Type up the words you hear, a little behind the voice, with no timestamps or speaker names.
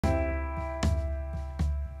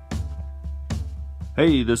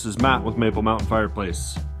Hey, this is Matt with Maple Mountain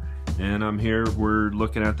Fireplace, and I'm here. We're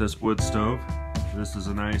looking at this wood stove. This is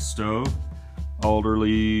a nice stove,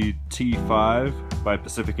 Alderly T5 by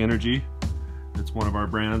Pacific Energy. It's one of our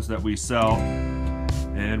brands that we sell,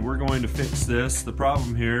 and we're going to fix this. The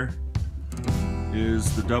problem here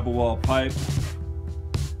is the double wall pipe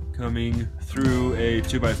coming through a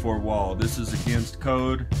 2x4 wall. This is against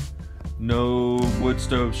code. No wood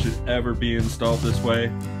stove should ever be installed this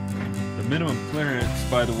way. The minimum clearance,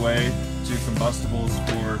 by the way, to combustibles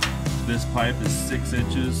for this pipe is 6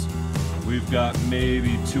 inches. We've got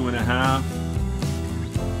maybe 2.5.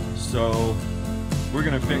 So we're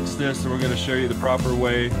gonna fix this, and we're gonna show you the proper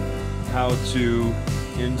way how to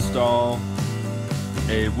install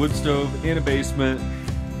a wood stove in a basement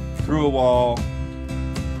through a wall,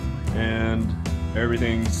 and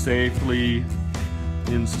everything safely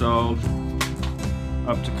installed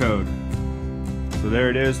up to code. So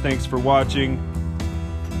there it is. Thanks for watching,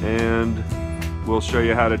 and we'll show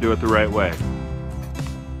you how to do it the right way.